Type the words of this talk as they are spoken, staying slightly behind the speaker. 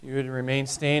You would remain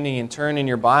standing and turn in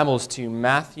your Bibles to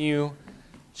Matthew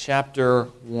chapter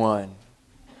 1. We're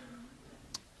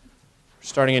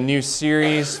starting a new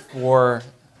series for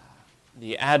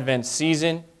the Advent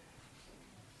season.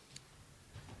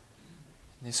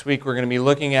 This week we're going to be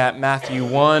looking at Matthew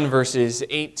 1, verses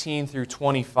 18 through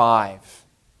 25.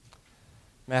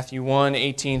 Matthew 1,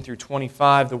 18 through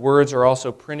 25. The words are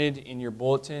also printed in your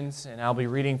bulletins, and I'll be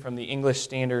reading from the English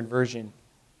Standard Version.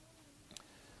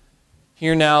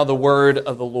 Hear now the word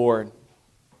of the Lord.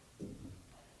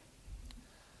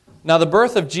 Now the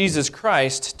birth of Jesus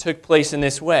Christ took place in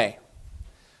this way.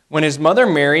 When his mother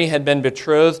Mary had been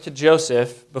betrothed to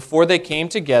Joseph, before they came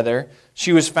together,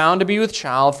 she was found to be with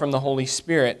child from the Holy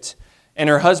Spirit. And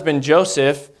her husband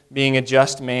Joseph, being a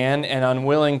just man and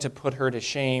unwilling to put her to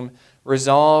shame,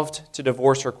 resolved to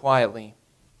divorce her quietly.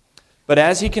 But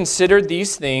as he considered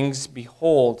these things,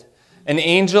 behold, an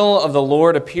angel of the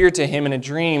Lord appeared to him in a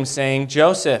dream, saying,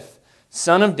 Joseph,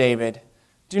 son of David,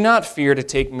 do not fear to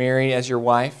take Mary as your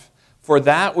wife, for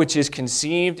that which is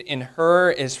conceived in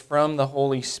her is from the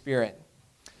Holy Spirit.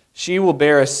 She will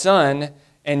bear a son,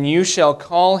 and you shall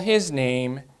call his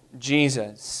name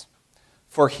Jesus,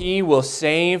 for he will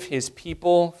save his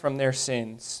people from their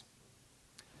sins.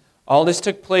 All this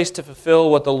took place to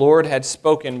fulfill what the Lord had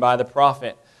spoken by the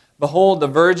prophet. Behold, the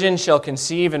virgin shall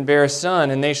conceive and bear a son,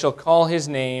 and they shall call his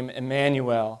name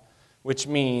Emmanuel, which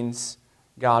means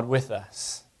God with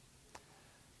us.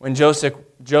 When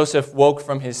Joseph woke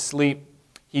from his sleep,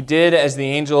 he did as the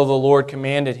angel of the Lord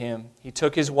commanded him. He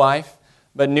took his wife,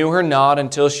 but knew her not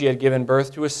until she had given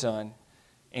birth to a son,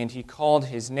 and he called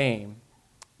his name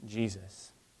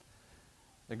Jesus.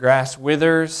 The grass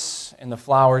withers and the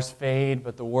flowers fade,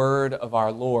 but the word of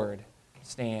our Lord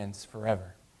stands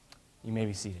forever. You may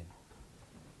be seated.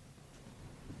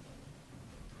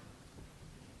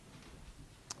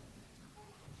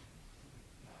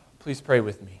 Please pray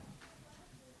with me.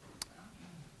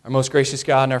 Our most gracious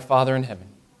God and our Father in heaven,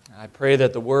 I pray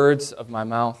that the words of my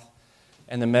mouth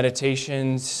and the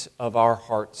meditations of our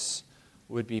hearts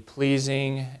would be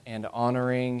pleasing and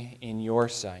honoring in your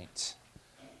sight.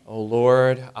 O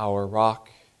Lord, our rock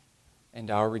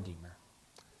and our Redeemer.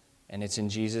 And it's in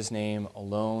Jesus' name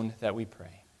alone that we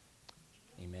pray.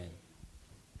 Amen.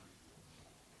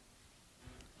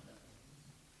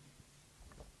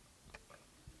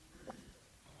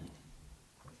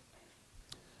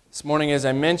 This morning, as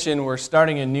I mentioned, we're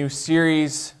starting a new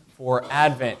series for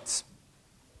Advent.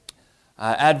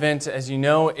 Advent, as you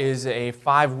know, is a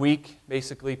 5-week,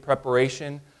 basically,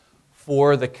 preparation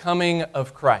for the coming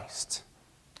of Christ.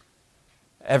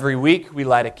 Every week, we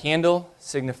light a candle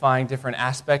signifying different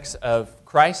aspects of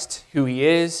Christ, who he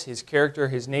is, his character,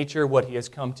 his nature, what he has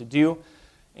come to do.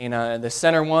 In the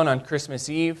center one on Christmas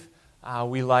Eve,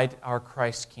 we light our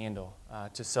Christ candle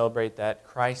to celebrate that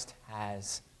Christ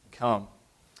has come.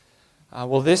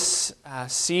 This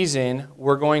season,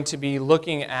 we're going to be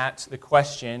looking at the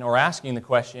question, or asking the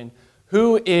question,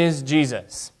 who is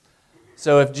Jesus?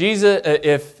 So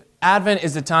if Advent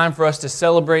is the time for us to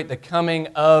celebrate the coming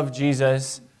of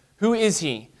Jesus, who is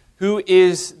he? Who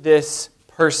is this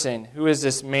person? Who is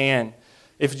this man?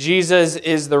 If Jesus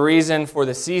is the reason for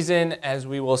the season, as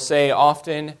we will say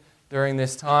often during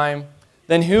this time,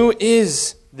 then who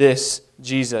is this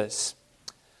Jesus?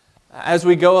 As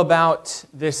we go about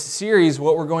this series,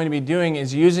 what we're going to be doing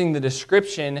is using the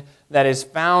description that is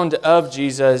found of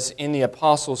Jesus in the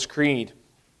Apostles' Creed.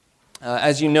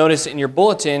 As you notice in your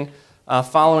bulletin,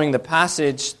 following the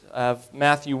passage of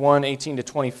Matthew 1, 18 to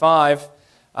 25,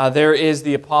 there is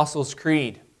the Apostles'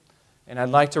 Creed. And I'd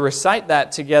like to recite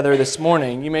that together this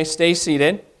morning. You may stay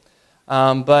seated,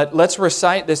 but let's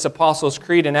recite this Apostles'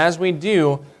 Creed. And as we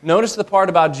do, notice the part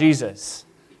about Jesus,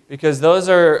 because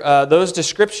those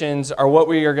descriptions are what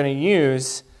we are going to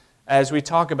use as we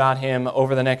talk about him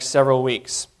over the next several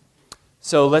weeks.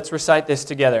 So let's recite this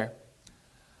together.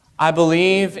 I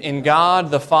believe in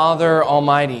God the Father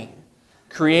Almighty,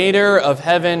 creator of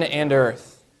heaven and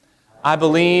earth. I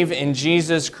believe in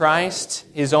Jesus Christ,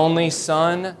 his only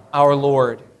Son, our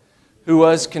Lord, who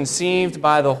was conceived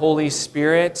by the Holy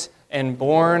Spirit and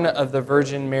born of the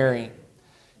Virgin Mary.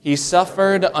 He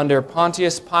suffered under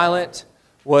Pontius Pilate,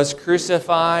 was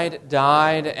crucified,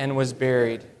 died, and was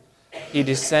buried. He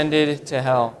descended to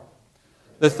hell.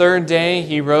 The third day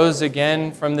he rose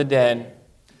again from the dead.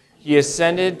 He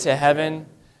ascended to heaven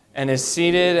and is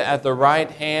seated at the right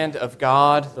hand of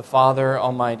God the Father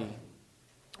Almighty.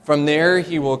 From there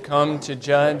he will come to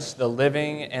judge the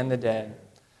living and the dead.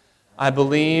 I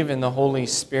believe in the Holy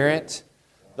Spirit,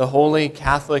 the Holy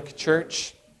Catholic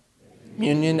Church,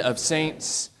 communion of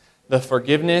saints, the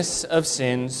forgiveness of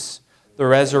sins, the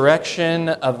resurrection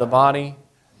of the body,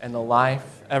 and the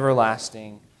life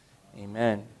everlasting.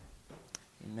 Amen.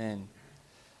 Amen.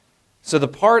 So the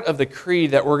part of the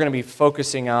creed that we're going to be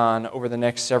focusing on over the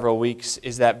next several weeks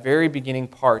is that very beginning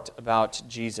part about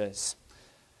Jesus,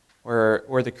 where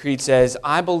the creed says,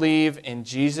 I believe in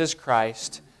Jesus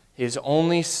Christ, His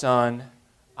only Son,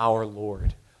 our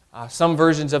Lord. Some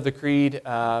versions of the creed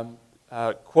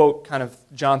quote kind of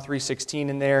John 3:16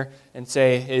 in there and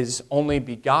say His only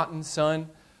begotten Son.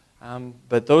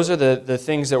 But those are the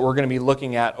things that we're going to be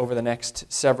looking at over the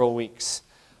next several weeks.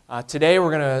 Today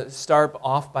we're going to start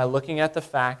off by looking at the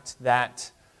fact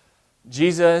that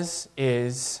Jesus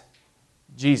is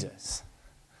Jesus.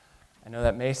 I know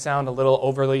that may sound a little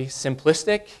overly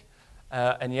simplistic,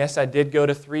 and yes, I did go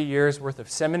to 3 years worth of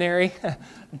seminary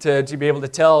to be able to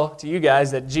tell to you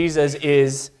guys that Jesus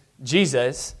is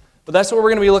Jesus, but that's what we're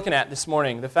going to be looking at this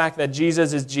morning, the fact that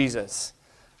Jesus is Jesus.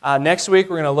 Next week,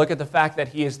 we're going to look at the fact that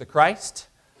He is the Christ.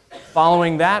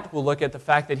 Following that, we'll look at the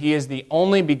fact that He is the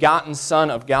only begotten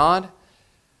Son of God.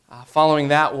 Following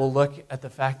that, we'll look at the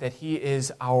fact that He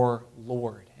is our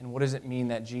Lord. And what does it mean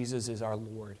that Jesus is our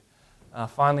Lord?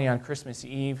 Finally, on Christmas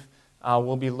Eve,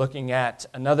 we'll be looking at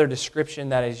another description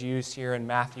that is used here in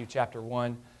Matthew chapter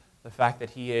 1, the fact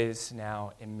that He is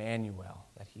now Emmanuel,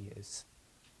 that He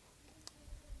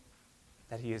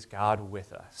is God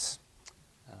with us.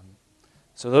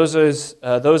 So those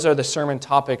are the sermon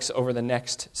topics over the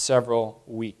next several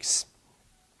weeks.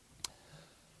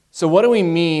 So what do we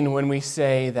mean when we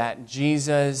say that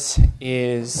Jesus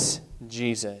is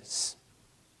Jesus?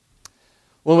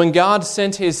 Well, when God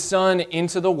sent His Son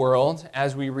into the world,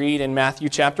 as we read in Matthew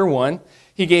chapter 1,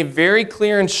 He gave very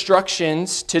clear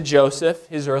instructions to Joseph,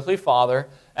 His earthly father,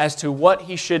 as to what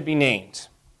he should be named.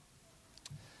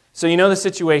 So you know the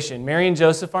situation. Mary and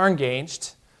Joseph are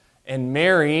engaged, and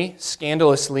Mary,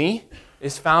 scandalously,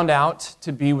 is found out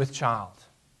to be with child.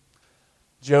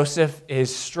 Joseph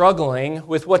is struggling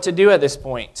with what to do at this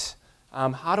point.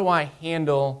 How do I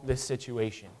handle this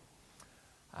situation?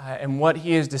 And what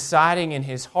he is deciding in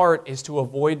his heart is to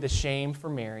avoid the shame for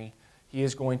Mary. He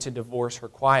is going to divorce her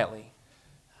quietly.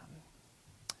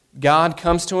 God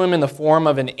comes to him in the form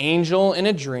of an angel in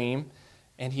a dream,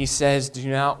 and He says, do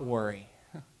not worry.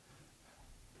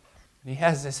 And He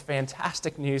has this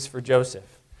fantastic news for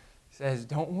Joseph. He says,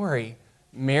 don't worry,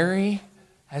 Mary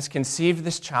has conceived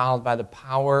this child by the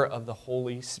power of the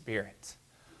Holy Spirit.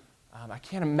 I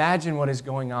can't imagine what is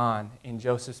going on in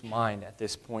Joseph's mind at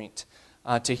this point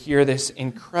to hear this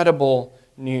incredible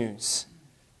news.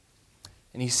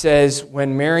 And he says,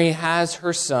 when Mary has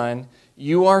her son,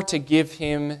 you are to give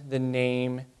him the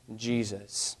name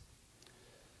Jesus.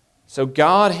 So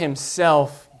God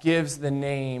Himself gives the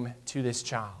name to this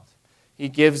child. He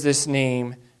gives this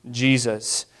name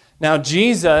Jesus. Now,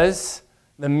 Jesus,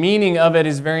 the meaning of it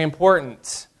is very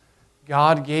important.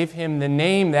 God gave Him the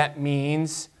name that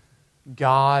means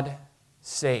God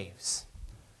saves.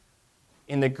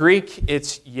 In the Greek,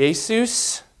 it's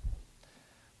Jesus,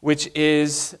 which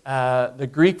is the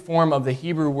Greek form of the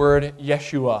Hebrew word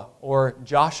Yeshua, or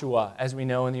Joshua, as we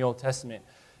know in the Old Testament.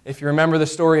 If you remember the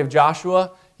story of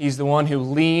Joshua, he's the one who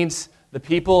leads the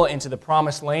people into the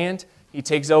promised land. He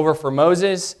takes over for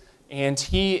Moses, and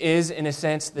he is, in a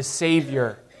sense, the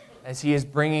Savior as he is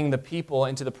bringing the people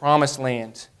into the promised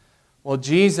land. Well,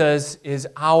 Jesus is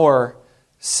our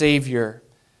Savior.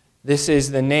 This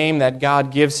is the name that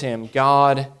God gives Him.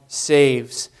 God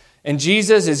saves. And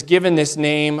Jesus is given this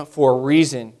name for a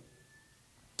reason.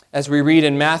 As we read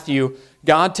in Matthew,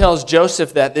 God tells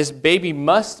Joseph that this baby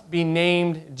must be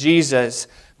named Jesus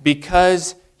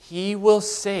because He will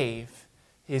save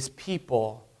His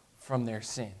people from their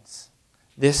sins.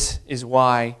 This is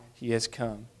why He has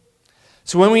come.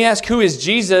 So when we ask who is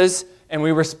Jesus, and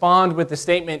we respond with the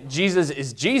statement, Jesus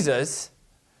is Jesus,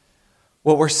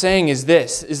 what we're saying is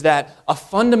this, is that a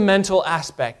fundamental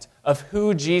aspect of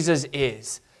who Jesus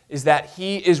is that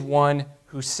He is one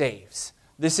who saves.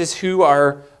 This is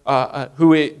who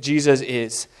Jesus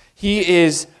is. He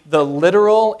is the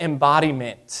literal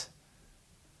embodiment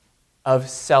of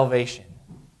salvation.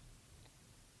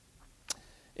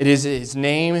 It is His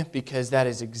name because that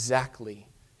is exactly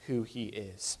who He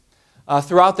is.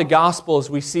 Throughout the Gospels,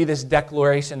 we see this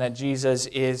declaration that Jesus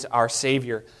is our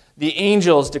Savior. The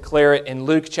angels declare it in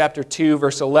Luke chapter 2,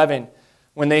 verse 11,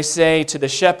 when they say to the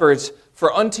shepherds,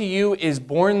 "For unto you is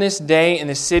born this day in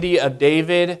the city of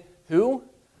David," who?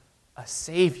 A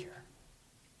Savior.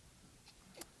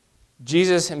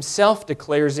 Jesus Himself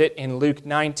declares it in Luke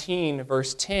 19,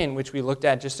 verse 10, which we looked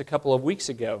at just a couple of weeks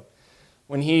ago,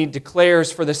 when He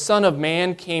declares, "For the Son of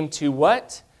Man came to"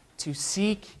 what? To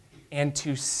seek and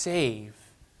to save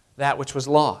that which was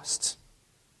lost.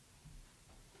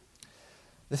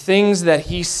 The things that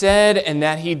he said and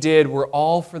that he did were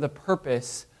all for the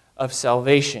purpose of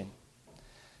salvation.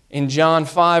 In John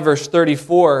 5, verse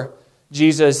 34,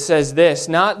 Jesus says this,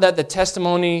 not that the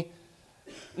testimony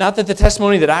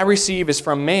that I receive is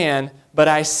from man, but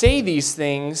I say these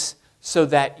things so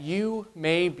that you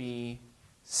may be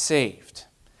saved.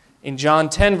 In John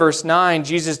 10, verse 9,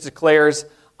 Jesus declares,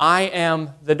 I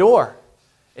am the door.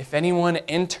 If anyone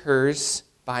enters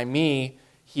by me,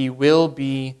 he will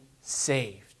be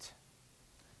saved.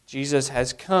 Jesus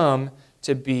has come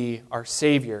to be our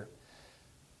Savior.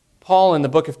 Paul, in the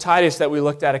book of Titus that we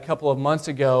looked at a couple of months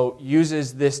ago,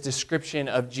 uses this description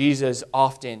of Jesus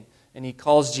often, and he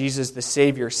calls Jesus the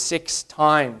Savior 6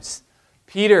 times.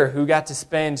 Peter, who got to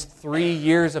spend 3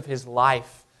 years of his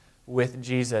life with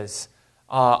Jesus,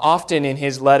 often in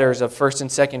his letters of 1st and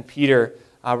 2nd Peter,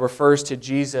 refers to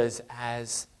Jesus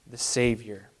as the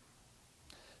Savior.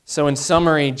 So in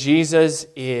summary, Jesus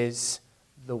is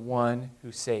the one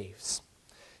who saves.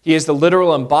 He is the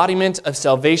literal embodiment of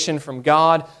salvation from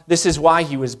God. This is why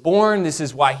he was born. This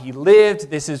is why he lived.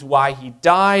 This is why he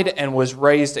died and was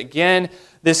raised again.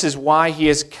 This is why he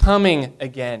is coming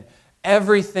again.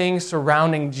 Everything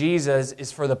surrounding Jesus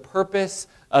is for the purpose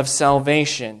of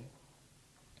salvation.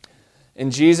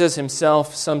 And Jesus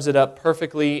himself sums it up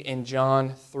perfectly in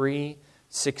John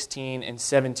 3:16 and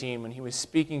 17 when he was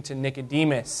speaking to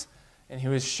Nicodemus and he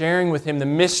was sharing with him the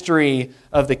mystery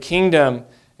of the kingdom.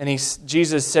 And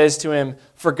Jesus says to him,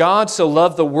 For God so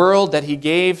loved the world that he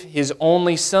gave his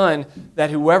only Son, that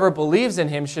whoever believes in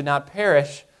him should not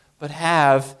perish, but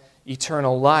have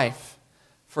eternal life.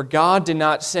 For God did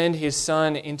not send his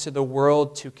Son into the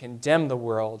world to condemn the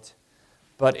world,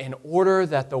 but in order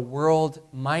that the world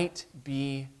might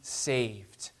be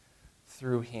saved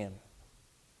through him.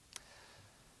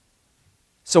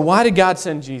 So why did God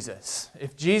send Jesus?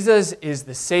 If Jesus is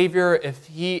the Savior, if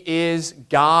he is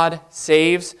God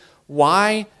saves,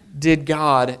 why did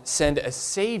God send a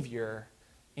Savior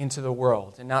into the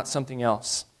world and not something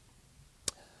else?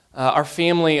 Our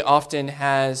family often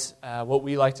has what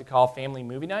we like to call family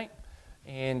movie night,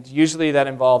 and usually that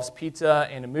involves pizza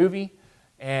and a movie.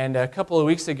 And a couple of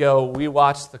weeks ago, we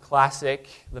watched the classic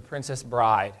The Princess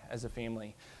Bride as a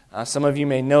family. Some of you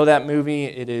may know that movie.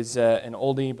 It is an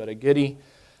oldie but a goodie.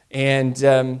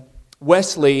 And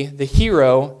Wesley, the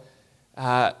hero,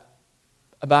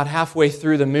 about halfway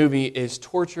through the movie, is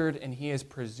tortured and he is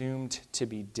presumed to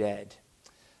be dead.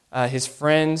 His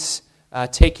friends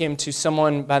take him to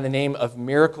someone by the name of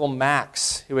Miracle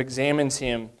Max, who examines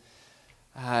him.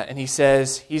 And he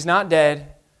says, he's not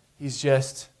dead, he's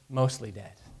just mostly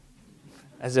dead.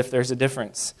 As if there's a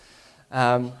difference.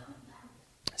 So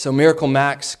Miracle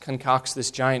Max concocts this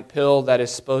giant pill that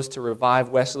is supposed to revive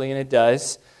Wesley, and it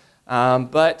does.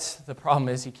 But the problem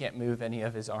is he can't move any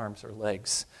of his arms or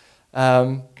legs.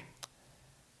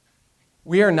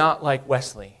 We are not like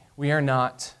Wesley. We are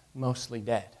not mostly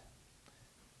dead.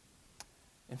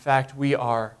 In fact, we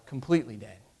are completely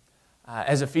dead.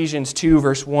 As Ephesians 2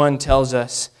 verse 1 tells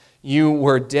us, you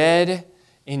were dead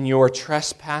in your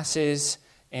trespasses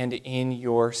and in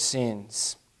your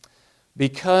sins.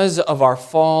 Because of our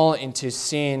fall into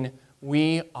sin,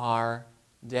 we are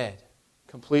dead.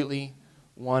 Completely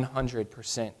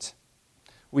 100%.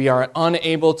 We are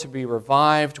unable to be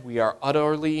revived. We are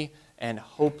utterly and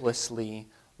hopelessly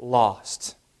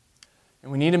lost.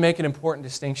 And we need to make an important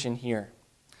distinction here.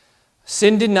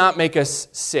 Sin did not make us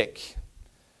sick.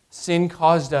 Sin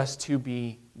caused us to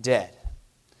be dead.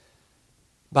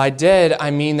 By dead,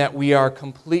 I mean that we are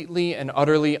completely and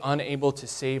utterly unable to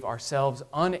save ourselves,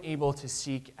 unable to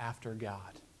seek after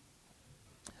God.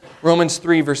 Romans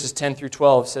 3 verses 10 through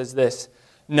 12 says this,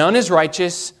 None is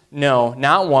righteous, no,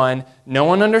 not one. No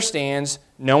one understands,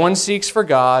 no one seeks for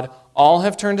God. All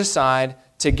have turned aside.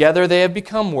 Together they have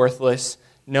become worthless.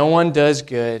 No one does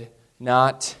good,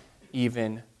 not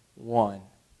even one.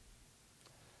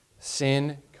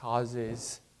 Sin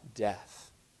causes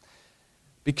death.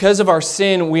 Because of our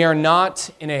sin, we are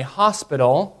not in a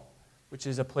hospital, which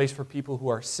is a place for people who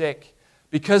are sick.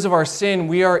 Because of our sin,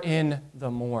 we are in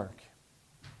the morgue.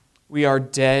 We are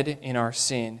dead in our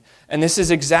sin. And this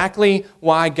is exactly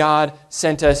why God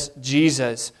sent us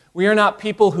Jesus. We are not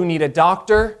people who need a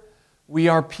doctor. We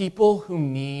are people who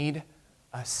need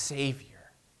a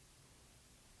Savior.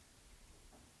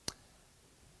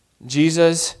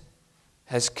 Jesus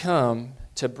has come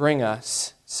to bring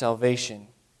us salvation.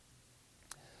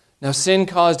 Now, sin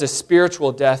caused a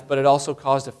spiritual death, but it also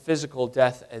caused a physical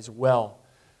death as well.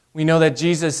 We know that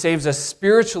Jesus saves us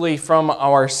spiritually from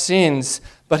our sins,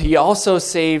 but he also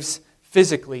saves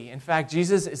physically. In fact,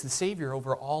 Jesus is the Savior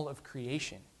over all of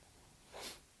creation.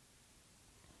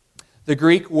 The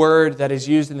Greek word that is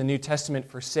used in the New Testament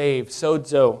for save,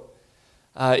 sozo,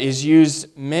 is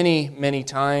used many, many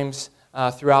times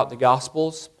throughout the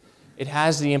Gospels. It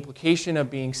has the implication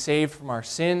of being saved from our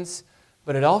sins,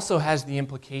 but it also has the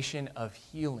implication of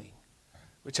healing,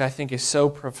 which I think is so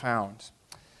profound.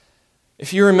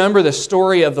 If you remember the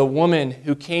story of the woman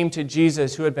who came to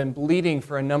Jesus who had been bleeding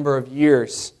for a number of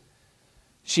years,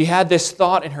 she had this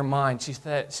thought in her mind. She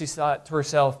thought to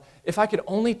herself, if I could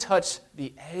only touch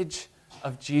the edge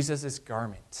of Jesus'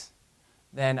 garment,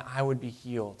 then I would be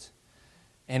healed.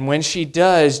 And when she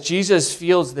does, Jesus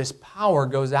feels this power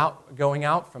going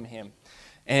out from him.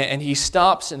 And he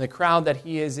stops in the crowd that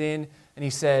he is in, and he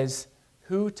says,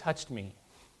 "Who touched me?"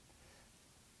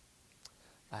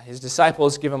 His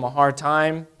disciples give him a hard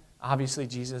time. Obviously,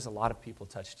 Jesus, a lot of people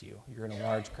touched you. You're in a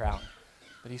large crowd.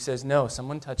 But he says, "No,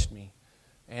 someone touched me."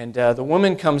 And the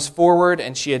woman comes forward,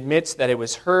 and she admits that it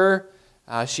was her.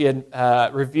 She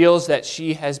reveals that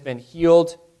she has been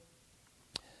healed.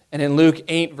 And in Luke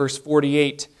 8, verse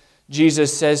 48,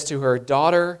 Jesus says to her,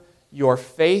 "Daughter, your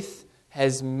faith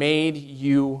has made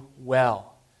you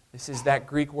well." This is that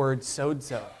Greek word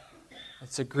sozo.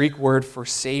 It's a Greek word for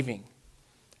saving.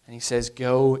 And he says,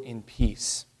 "Go in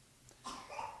peace."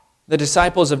 The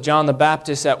disciples of John the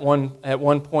Baptist at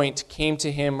one point came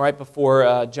to him right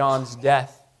before John's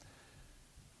death.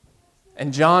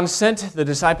 And John sent the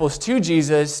disciples to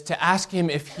Jesus to ask him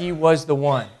if he was the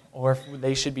one, or if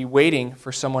they should be waiting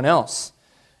for someone else.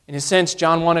 In a sense,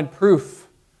 John wanted proof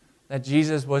that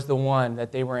Jesus was the one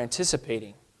that they were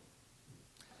anticipating.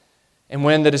 And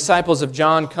when the disciples of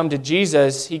John come to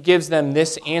Jesus, he gives them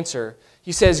this answer.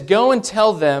 He says, go and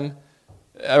tell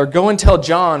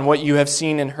John what you have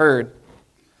seen and heard,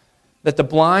 that the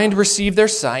blind receive their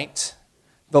sight,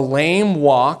 the lame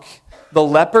walk, the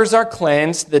lepers are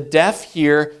cleansed, the deaf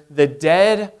hear, the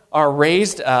dead are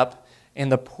raised up,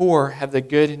 and the poor have the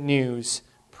good news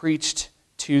preached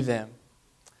to them.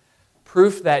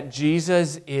 Proof that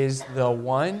Jesus is the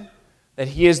one, that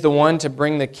he is the one to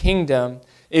bring the kingdom,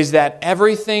 is that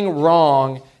everything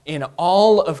wrong in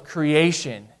all of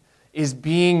creation is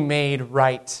being made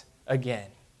right again.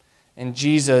 And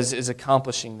Jesus is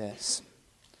accomplishing this.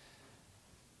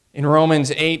 In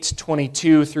Romans 8,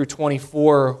 22 through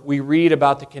 24, we read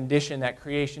about the condition that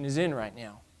creation is in right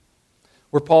now,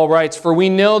 where Paul writes, "For we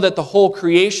know that the whole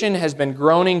creation has been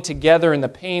groaning together in the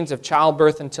pains of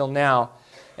childbirth until now.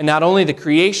 And not only the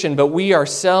creation, but we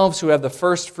ourselves who have the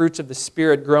first fruits of the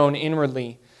Spirit groan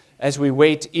inwardly as we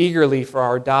wait eagerly for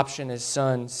our adoption as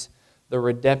sons, the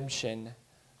redemption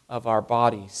of our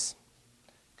bodies."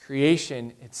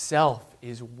 Creation itself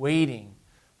is waiting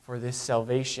for this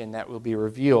salvation that will be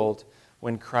revealed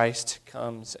when Christ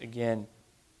comes again.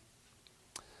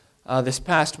 This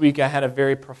past week, I had a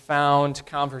very profound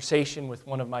conversation with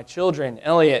one of my children,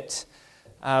 Elliot.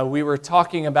 We were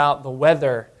talking about the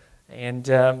weather, and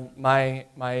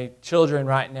my children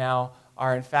right now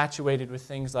are infatuated with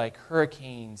things like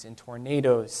hurricanes and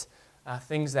tornadoes,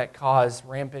 things that cause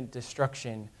rampant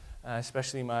destruction,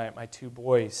 especially my two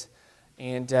boys.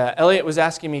 And Elliot was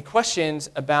asking me questions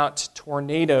about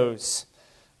tornadoes.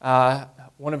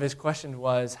 One of his questions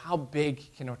was, how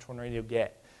big can a tornado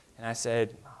get? And I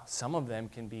said, some of them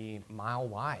can be mile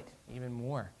wide, even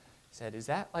more. He said, is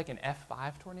that like an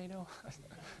F5 tornado?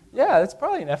 Yeah, that's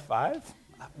probably an F5.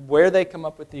 Where they come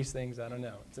up with these things, I don't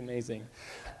know. It's amazing.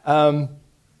 But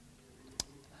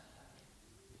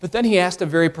then he asked a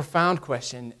very profound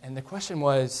question, and the question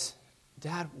was,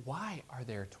 Dad, why are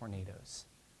there tornadoes?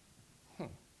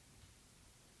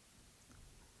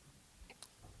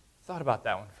 Thought about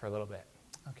that one for a little bit.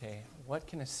 Okay, what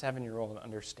can a 7-year-old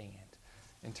understand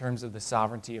in terms of the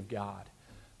sovereignty of God?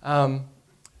 My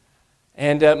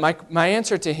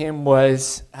answer to him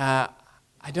was, I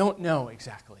don't know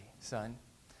exactly, son,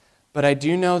 but I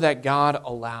do know that God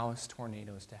allows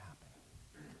tornadoes to happen.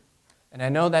 And I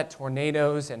know that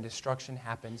tornadoes and destruction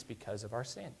happens because of our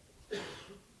sin.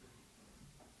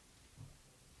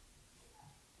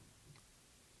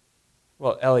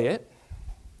 Well, Elliot,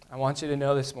 I want you to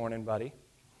know this morning, buddy,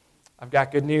 I've got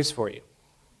good news for you.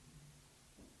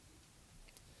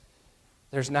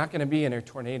 There's not going to be any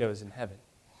tornadoes in heaven.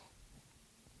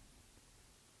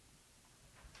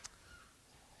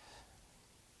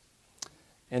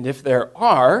 And if there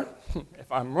are, if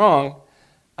I'm wrong,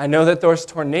 I know that those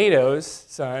tornadoes,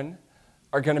 son,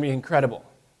 are going to be incredible.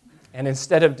 And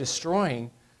instead of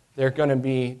destroying, they're going to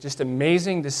be just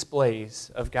amazing displays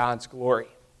of God's glory.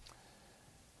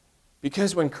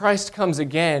 Because when Christ comes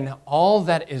again, all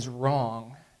that is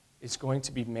wrong is going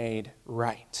to be made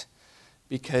right.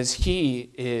 Because he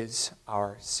is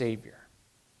our Savior.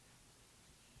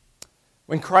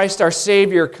 When Christ our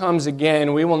Savior comes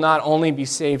again, we will not only be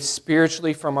saved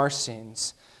spiritually from our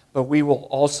sins, but we will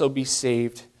also be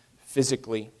saved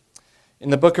physically. In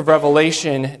the book of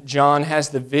Revelation, John has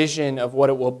the vision of what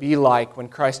it will be like when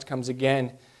Christ comes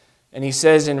again. And he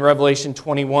says in Revelation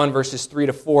 21, verses 3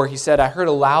 to 4, he said, "I heard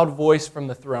a loud voice from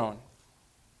the throne,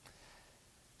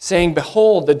 saying,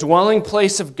 'Behold, the dwelling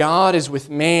place of God is with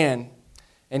man,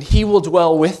 and he will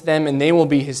dwell with them, and they will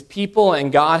be his people,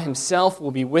 and God himself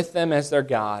will be with them as their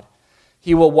God.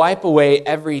 He will wipe away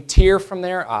every tear from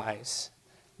their eyes.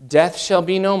 Death shall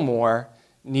be no more,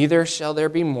 neither shall there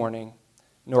be mourning,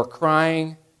 nor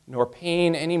crying, nor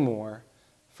pain any more,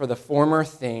 for the former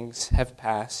things have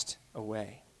passed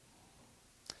away.'"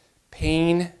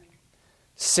 Pain,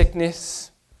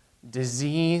 sickness,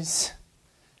 disease,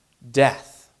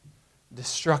 death,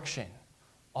 destruction,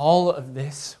 all of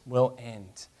this will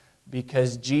end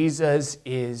because Jesus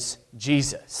is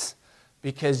Jesus.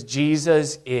 Because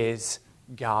Jesus is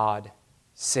God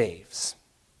saves.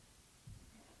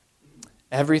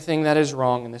 Everything that is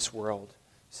wrong in this world,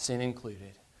 sin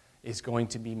included, is going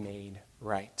to be made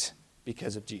right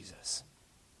because of Jesus.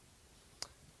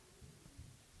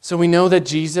 So we know that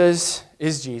Jesus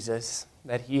is Jesus,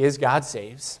 that he is God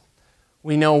saves.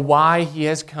 We know why he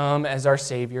has come as our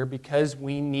Savior, because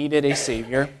we needed a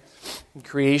Savior.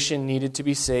 Creation needed to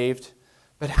be saved.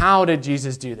 But how did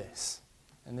Jesus do this?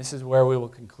 And this is where we will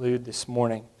conclude this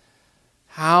morning.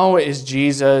 How is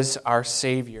Jesus our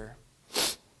Savior?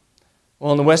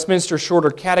 Well, in the Westminster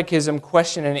Shorter Catechism,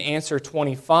 question and answer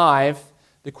 25,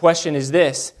 the question is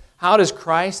this: how does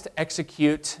Christ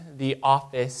execute the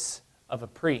office of a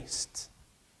priest?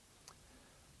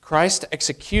 Christ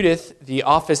executeth the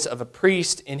office of a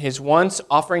priest in his once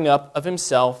offering up of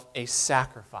himself a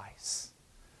sacrifice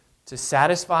to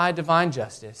satisfy divine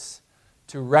justice,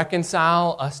 to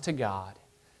reconcile us to God,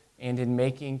 and in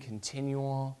making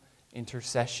continual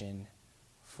intercession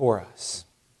for us.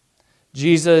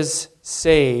 Jesus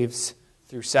saves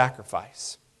through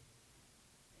sacrifice.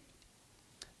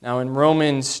 Now in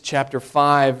Romans chapter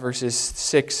 5, verses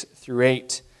 6 through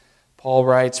 8, Paul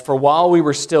writes, "For while we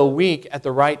were still weak, at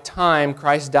the right time,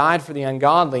 Christ died for the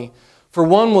ungodly. For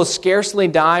one will scarcely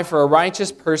die for a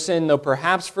righteous person, though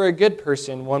perhaps for a good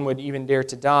person one would even dare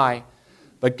to die.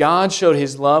 But God showed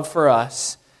his love for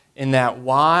us in that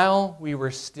while we were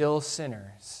still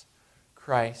sinners,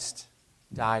 Christ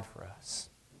died for us."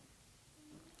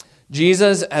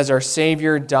 Jesus, as our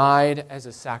Savior, died as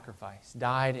a sacrifice,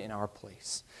 died in our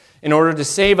place. In order to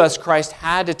save us, Christ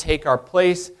had to take our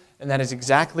place, and that is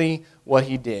exactly what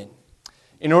he did.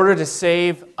 In order to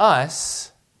save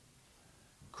us,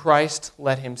 Christ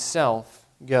let himself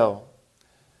go.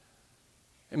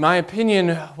 In my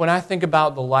opinion, when I think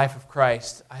about the life of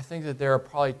Christ, I think that there are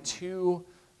probably two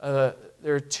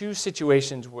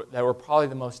situations that were probably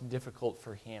the most difficult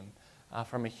for him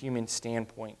from a human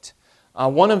standpoint.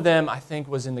 One of them, I think,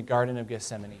 was in the Garden of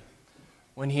Gethsemane,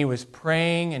 when he was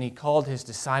praying and he called his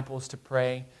disciples to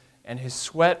pray, and his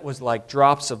sweat was like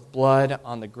drops of blood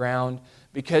on the ground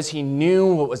because he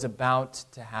knew what was about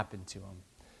to happen to him.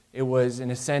 It was,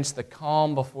 in a sense, the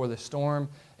calm before the storm,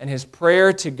 and his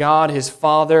prayer to God, his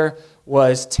Father,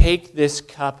 was, "Take this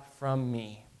cup from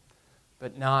me,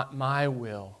 but not my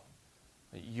will,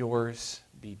 but yours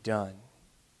be done."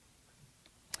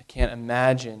 I can't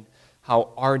imagine how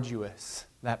arduous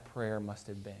that prayer must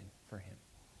have been for him.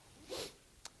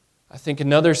 I think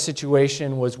another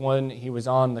situation was when he was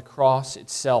on the cross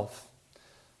itself.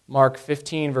 Mark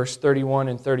 15, verse 31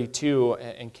 and 32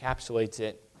 encapsulates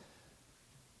it.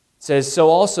 It says, "So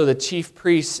also the chief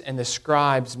priests and the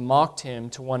scribes mocked him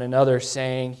to one another,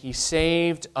 saying, 'He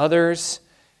saved others,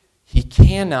 he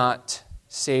cannot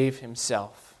save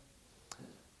himself.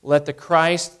 Let the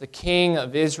Christ, the King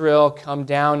of Israel, come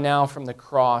down now from the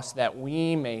cross, that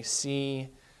we may see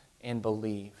and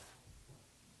believe.'"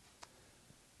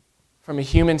 From a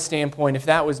human standpoint, if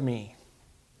that was me,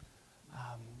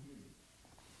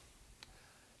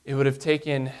 it would have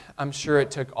taken, I'm sure it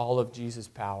took all of Jesus'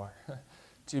 power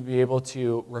to be able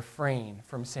to refrain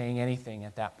from saying anything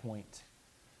at that point.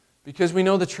 Because we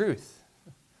know the truth,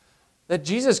 that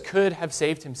Jesus could have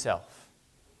saved himself.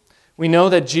 We know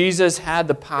that Jesus had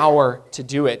the power to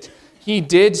do it. He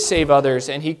did save others,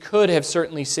 and he could have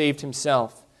certainly saved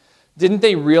himself. Didn't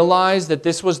they realize that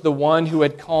this was the one who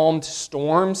had calmed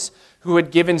storms, who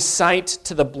had given sight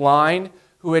to the blind,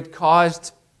 who had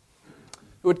caused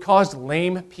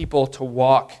lame people to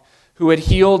walk, who had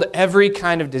healed every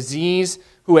kind of disease,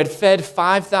 who had fed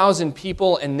 5,000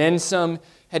 people and then some,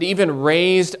 had even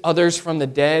raised others from the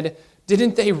dead?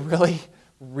 Didn't they really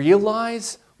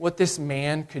realize what this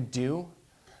man could do?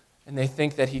 And they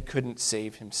think that he couldn't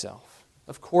save himself.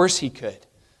 Of course he could.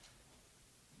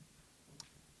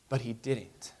 But he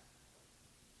didn't.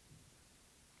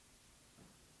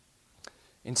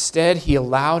 Instead, he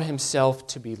allowed himself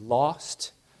to be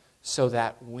lost so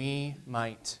that we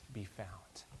might be found.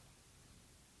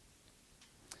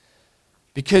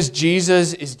 Because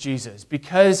Jesus is Jesus,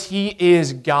 because he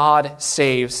is God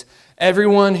saves,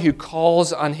 everyone who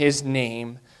calls on his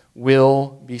name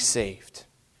will be saved.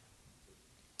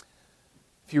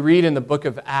 If you read in the book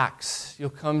of Acts, you'll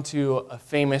come to a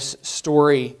famous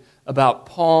story about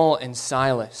Paul and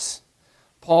Silas.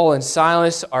 Paul and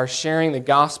Silas are sharing the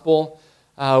gospel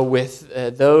with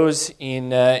those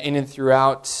in and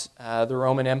throughout the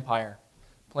Roman Empire,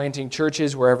 planting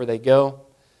churches wherever they go.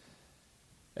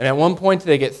 And at one point,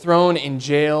 they get thrown in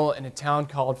jail in a town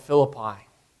called Philippi.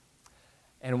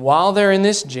 And while they're in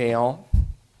this jail,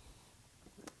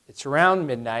 it's around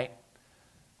midnight,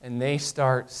 and they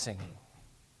start singing.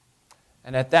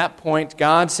 And at that point,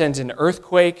 God sends an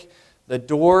earthquake. The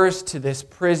doors to this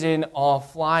prison all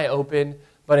fly open,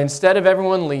 but instead of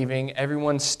everyone leaving,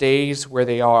 everyone stays where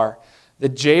they are. The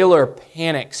jailer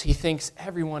panics. He thinks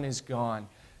everyone is gone,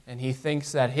 and he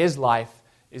thinks that his life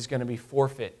is going to be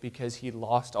forfeit because he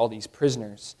lost all these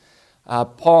prisoners.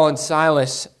 Paul and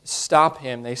Silas stop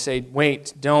him. They say,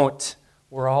 "Wait, don't.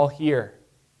 We're all here."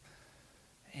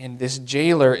 And this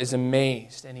jailer is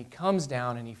amazed, and he comes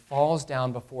down and he falls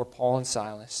down before Paul and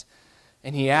Silas,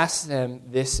 and he asks them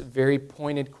this very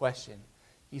pointed question.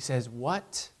 He says,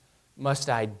 "What must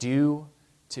I do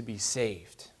to be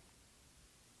saved?"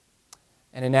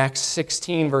 And in Acts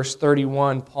 16, verse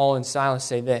 31, Paul and Silas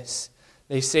say this.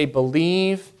 They say,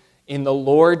 "Believe in the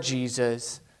Lord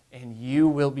Jesus, and you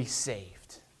will be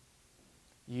saved,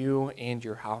 you and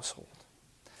your household."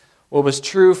 What was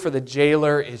true for the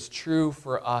jailer is true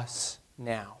for us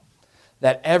now.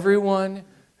 That everyone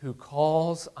who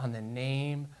calls on the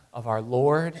name of our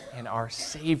Lord and our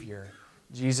Savior,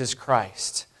 Jesus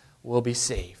Christ, will be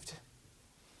saved.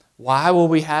 Why will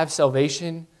we have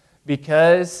salvation?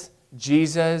 Because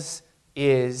Jesus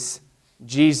is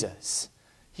Jesus.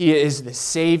 He is the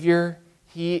Savior.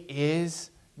 He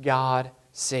is God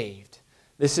saved.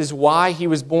 This is why he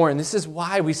was born. This is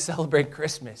why we celebrate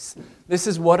Christmas. This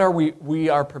is what we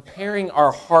are preparing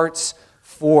our hearts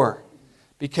for.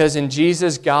 Because in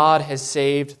Jesus, God has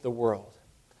saved the world.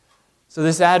 So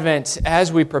this Advent,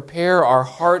 as we prepare our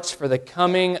hearts for the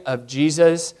coming of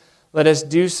Jesus, let us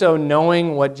do so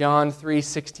knowing what John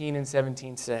 3:16 and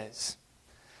 17 says.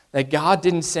 That God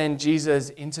didn't send Jesus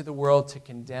into the world to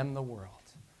condemn the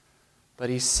world,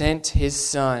 but he sent his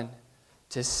Son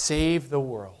to save the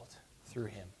world through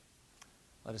him.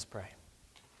 Let us pray.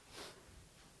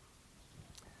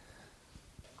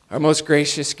 Our most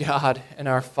gracious God and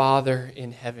our Father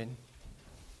in heaven,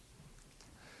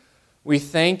 we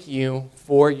thank you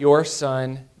for your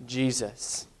Son,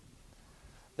 Jesus,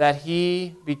 that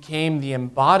he became the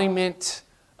embodiment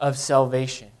of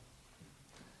salvation,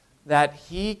 that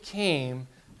he came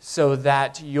so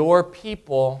that your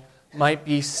people might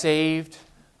be saved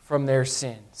from their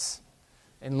sins.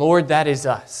 And Lord, that is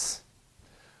us.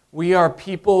 We are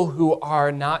people who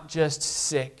are not just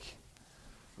sick,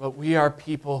 but we are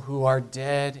people who are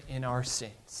dead in our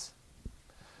sins.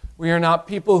 We are not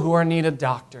people who are in need of a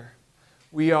doctor.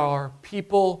 We are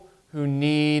people who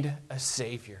need a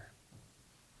Savior.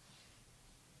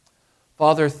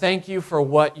 Father, thank you for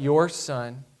what your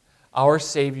Son, our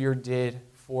Savior, did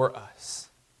for us.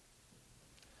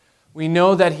 We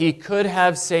know that he could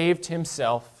have saved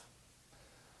himself,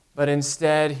 but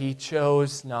instead he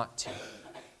chose not to.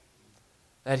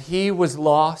 That he was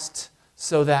lost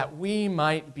so that we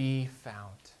might be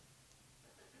found.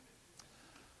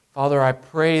 Father, I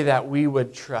pray that we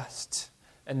would trust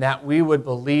and that we would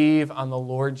believe on the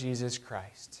Lord Jesus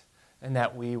Christ and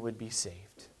that we would be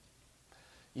saved.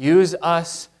 Use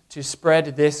us to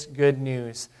spread this good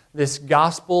news, this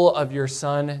gospel of your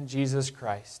Son, Jesus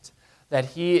Christ, that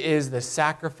he is the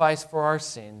sacrifice for our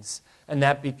sins and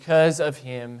that because of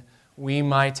him we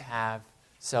might have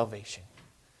salvation.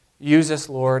 Use us,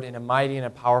 Lord, in a mighty and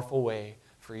a powerful way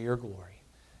for your glory.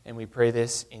 And we pray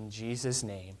this in Jesus'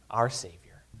 name, our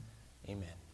Savior. Amen.